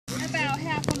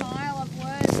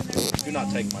Do not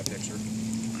take my picture.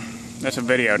 That's a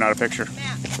video, not a picture. Give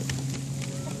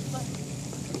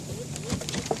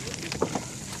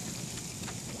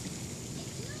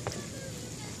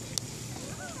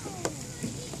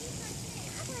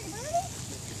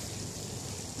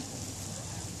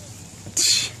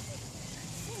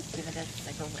it a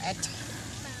cigarette.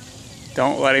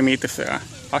 Don't let him eat the food.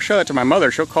 I'll show that to my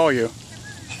mother. She'll call you.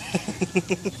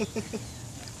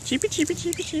 Cheepy, cheepy,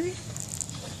 cheepy, cheepy.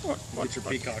 Get your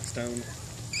peacock stone.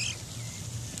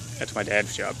 That's my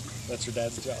dad's job. That's your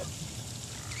dad's job.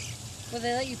 Will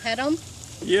they let you pet them?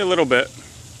 Yeah, a little bit.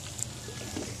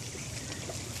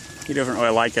 He doesn't really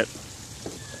like it.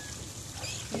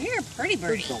 You're a pretty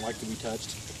birdie. Birds don't like to be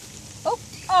touched. Oh,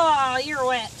 oh, you're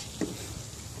wet.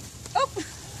 Oh.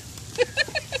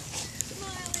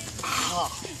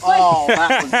 Oh,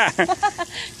 that one.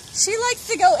 She likes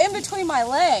to go in between my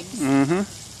legs. Mm-hmm.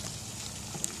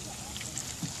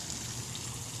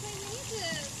 They need to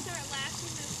start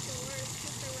lashing those doors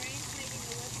because the rain's making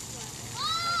the wood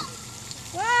flood.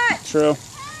 What? True.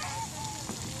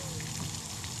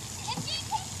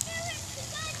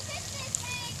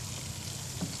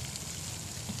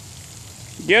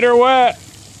 Get her wet.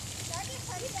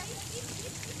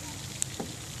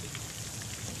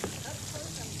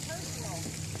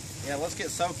 Yeah, let's get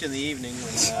soaked in the evening.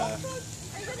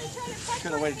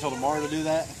 Could have waited till tomorrow to do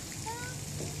that.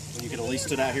 When you could at least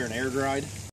stood out here and air dried.